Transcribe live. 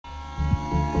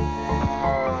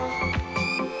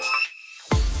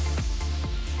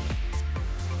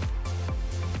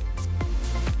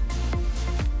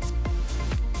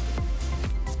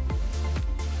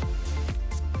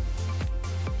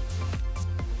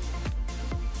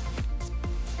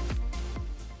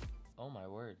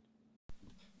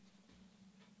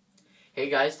Hey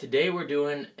guys, today we're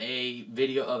doing a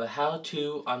video of a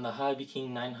how-to on the Hobby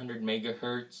King 900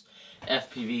 megahertz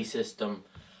FPV system.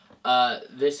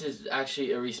 This is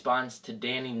actually a response to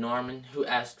Danny Norman, who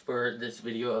asked for this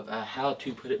video of how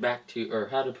to put it back to, or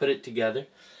how to put it together.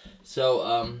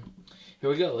 So here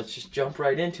we go. Let's just jump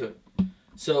right into it.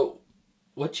 So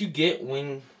what you get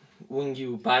when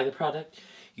you buy the product,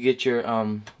 you get your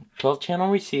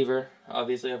 12-channel receiver.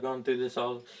 Obviously, I've gone through this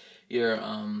all. Your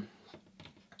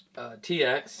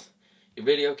TX, your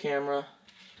video camera,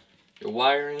 your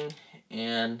wiring,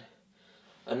 and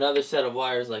another set of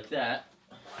wires like that,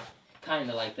 kind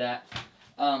of like that.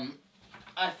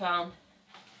 I found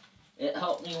it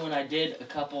helped me when I did a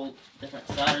couple different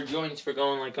solder joints for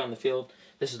going like on the field.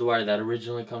 This is the wire that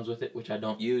originally comes with it, which I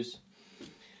don't use.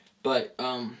 But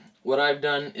what I've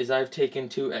done is I've taken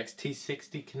two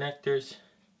XT60 connectors.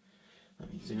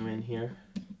 Let me zoom in here.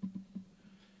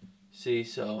 See,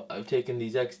 so I've taken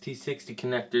these XT60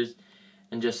 connectors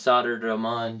and just soldered them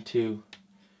on to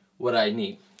what I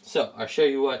need. So I'll show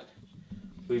you what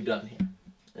we've done here.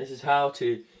 This is how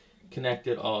to connect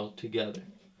it all together.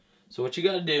 So what you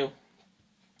got to do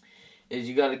is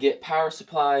you got to get power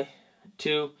supply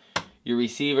to your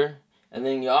receiver, and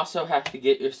then you also have to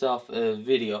get yourself a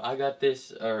video. I got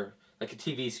this, or like a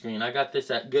TV screen. I got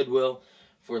this at Goodwill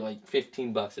for like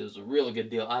 15 bucks. It was a really good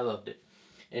deal. I loved it.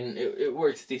 And it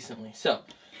works decently. So,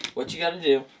 what you got to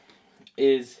do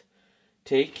is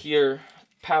take your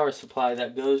power supply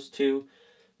that goes to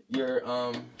your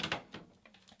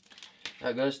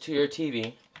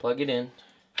TV, plug it in,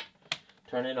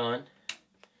 turn it on.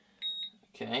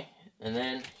 Okay, and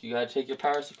then you got to take your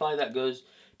power supply that goes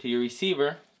to your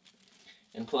receiver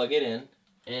and plug it in.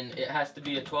 And it has to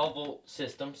be a 12-volt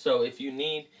system. So if you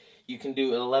need, you can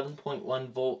do an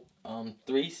 11.1 volt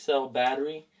 3-cell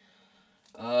battery.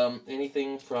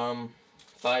 Anything from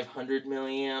 500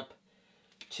 milliamp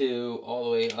to all the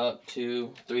way up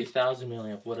to 3000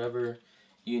 milliamp, whatever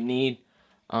you need.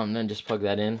 Then just plug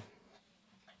that in,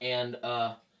 and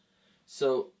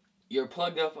so you're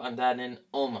plugged up on that end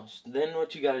almost. Then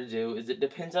what you got to do is, it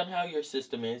depends on how your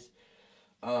system is.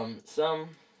 Some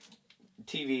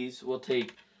TVs will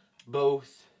take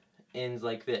both ends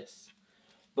like this,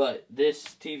 but this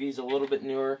TV is a little bit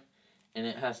newer, and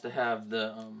it has to have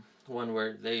the one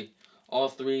where all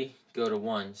three go to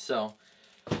one. So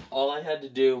all I had to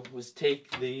do was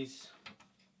take the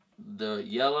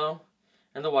yellow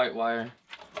and the white wire,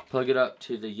 plug it up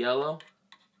to the yellow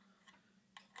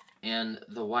and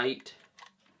the white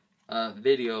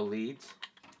video leads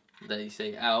that you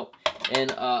say out,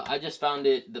 and I just found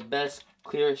it the best,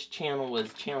 clearest channel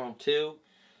was channel 2,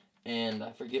 and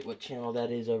I forget what channel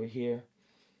that is over here.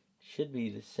 Should be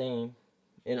the same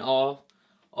in all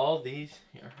these.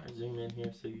 Here, I zoom in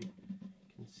here so you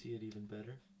can see it even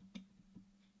better.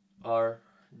 Are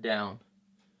down.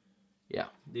 Yeah,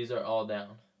 these are all down.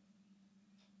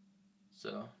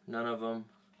 So none of them.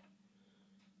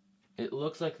 It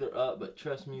looks like they're up, but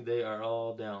trust me, they are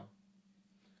all down.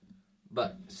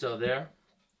 But so there,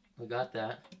 we got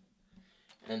that.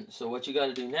 And so what you got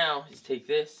to do now is take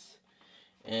this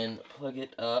and plug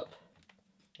it up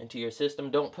into your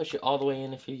system. Don't push it all the way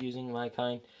in if you're using my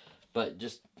kind, but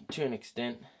just to an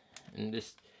extent. And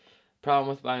this problem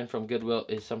with buying from Goodwill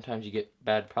is sometimes you get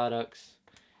bad products,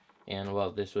 and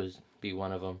well, this would be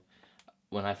one of them.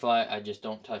 When I fly, I just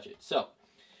don't touch it. So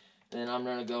then I'm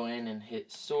going to go in and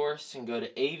hit source and go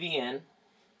to AVN.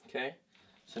 Okay,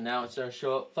 so now it's going to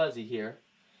show up fuzzy here,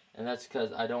 and that's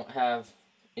because I don't have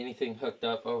anything hooked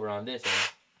up over on this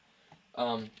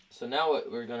end. So now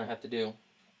what we're going to have to do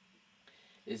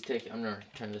is I'm going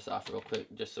to turn this off real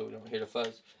quick just so we don't hear the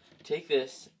fuzz. Take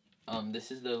this.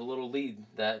 This is the little lead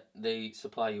that they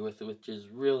supply you with, which is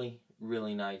really,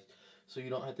 really nice. So you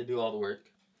don't have to do all the work.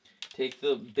 Take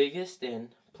the biggest end,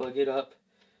 plug it up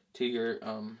to your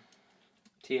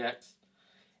TX,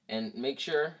 and make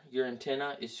sure your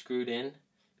antenna is screwed in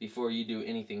before you do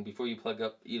anything, before you plug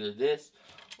up either this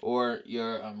or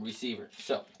your receiver.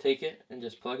 So take it and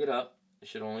just plug it up. It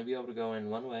should only be able to go in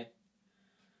one way.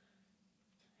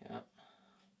 Yeah.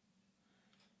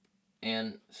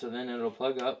 And so then it'll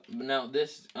plug up. But now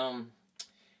this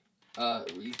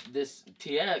this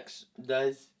TX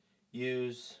does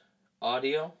use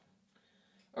audio,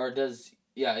 or does,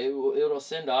 yeah, it'll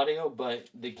send audio, but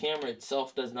the camera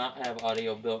itself does not have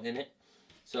audio built in it.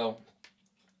 So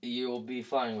you'll be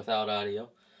fine without audio.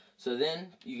 So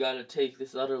then you got to take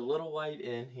this other little white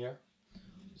end here.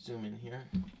 Zoom in here.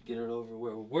 Get it over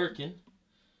where we're working.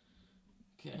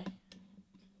 Okay.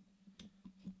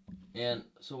 And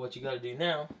so what you got to do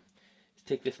now is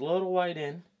take this little white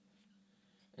end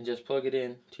and just plug it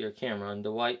in to your camera. And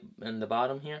the white and the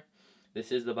bottom here,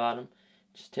 This is the bottom.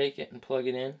 Just take it and plug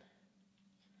it in,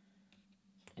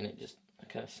 and it just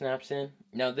kind of snaps in.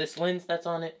 Now this lens that's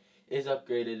on it is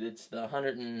upgraded. It's the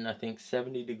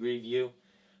 170 degree view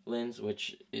lens,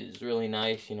 which is really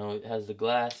nice. You know, it has the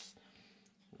glass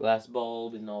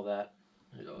bulb and all that.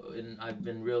 And I've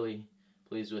been really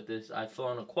pleased with this. I've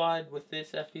flown a quad with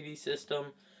this FPV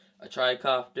system, a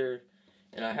tricopter,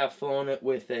 and I have flown it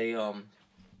with a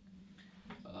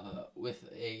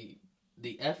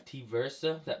the FT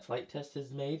Versa that Flight Test has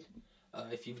made.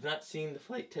 If you've not seen the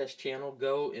Flight Test channel,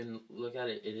 go and look at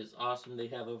it. It is awesome. They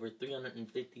have over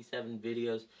 357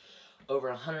 videos, over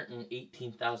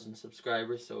 118,000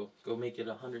 subscribers, so go make it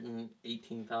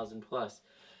 118,000 plus.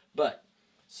 But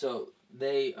so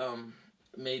they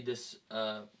made this,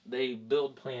 they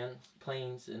build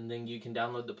planes, and then you can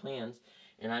download the plans,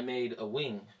 and I made a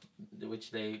wing,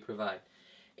 which they provide.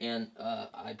 And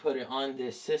I put it on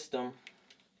this system,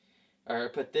 or I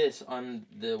put this on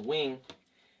the wing,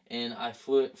 and I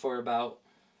flew it for about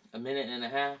a minute and a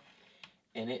half,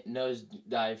 and it nose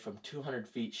dived from 200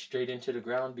 feet straight into the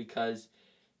ground because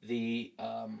the,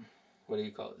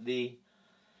 the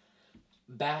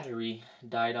battery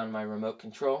died on my remote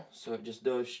control, so it just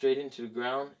dove straight into the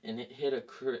ground, and it hit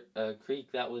a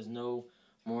creek that was no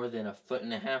more than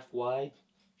 1.5 feet wide,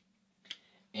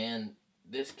 and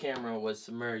this camera was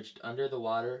submerged under the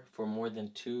water for more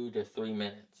than 2 to 3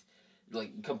 minutes,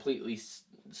 like completely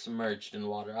submerged in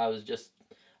water.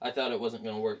 I thought it wasn't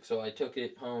going to work, so I took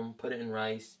it home, put it in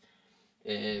rice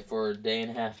for a day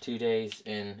and a half, 2 days,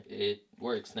 and it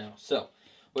works now. So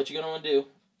what you're going to want to do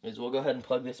is we'll go ahead and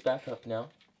plug this back up now.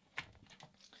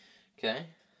 Okay,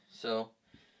 so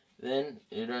then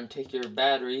you're going to take your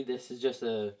battery. This is just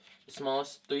the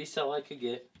smallest 3-cell I could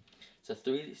get. It's a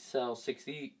 3-cell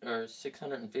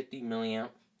 650 milliamp.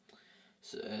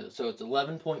 So it's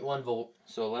 11.1 volt.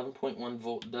 So 11.1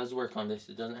 volt does work on this.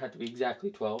 It doesn't have to be exactly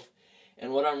 12.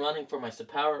 And what I'm running for my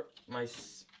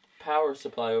power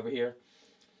supply over here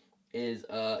is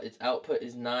its output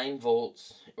is 9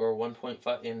 volts or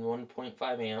 1.5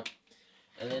 amp,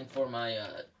 and then for my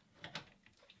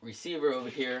receiver over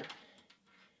here,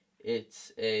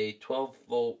 it's a 12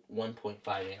 volt 1.5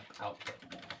 amp output.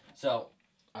 So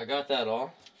I got that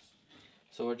all.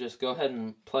 So we'll just go ahead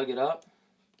and plug it up.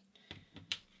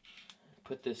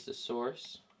 Put this to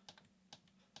source,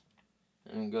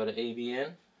 and go to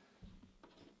AVN,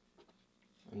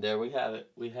 and there we have it.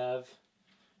 We have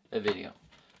a video.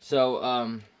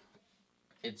 So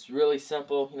it's really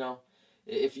simple. You know,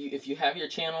 if you have your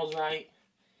channels right,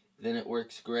 then it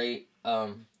works great.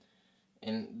 And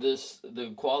the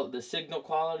signal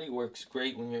quality works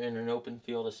great when you're in an open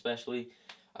field, especially.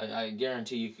 I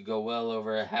guarantee you could go well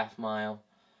over a half mile.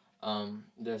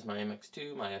 There's my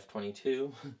MX2, my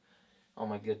F-22, all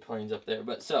my good planes up there.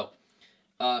 But so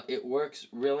it works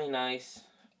really nice,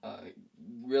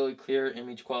 really clear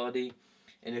image quality.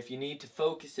 And if you need to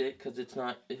focus it, because it's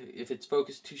not, if it's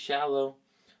focused too shallow,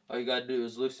 all you gotta do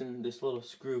is loosen this little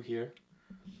screw here.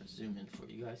 Let's zoom in for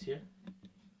you guys here.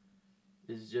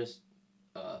 Is just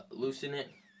loosen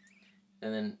it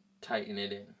and then tighten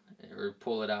it in, or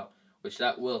pull it out, which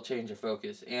that will change your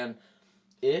focus. And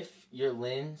if your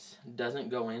lens doesn't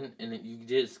go in and you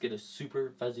just get a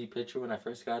super fuzzy picture, when I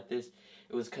first got this,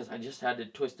 it was because I just had to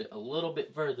twist it a little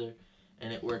bit further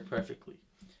and it worked perfectly.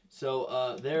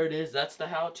 So there it is. That's the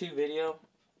how-to video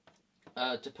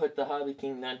to put the Hobby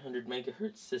King 900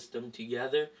 megahertz system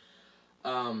together.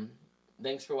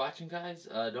 Thanks for watching, guys.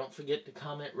 Don't forget to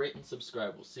comment, rate, and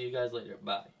subscribe. We'll see you guys later.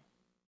 Bye.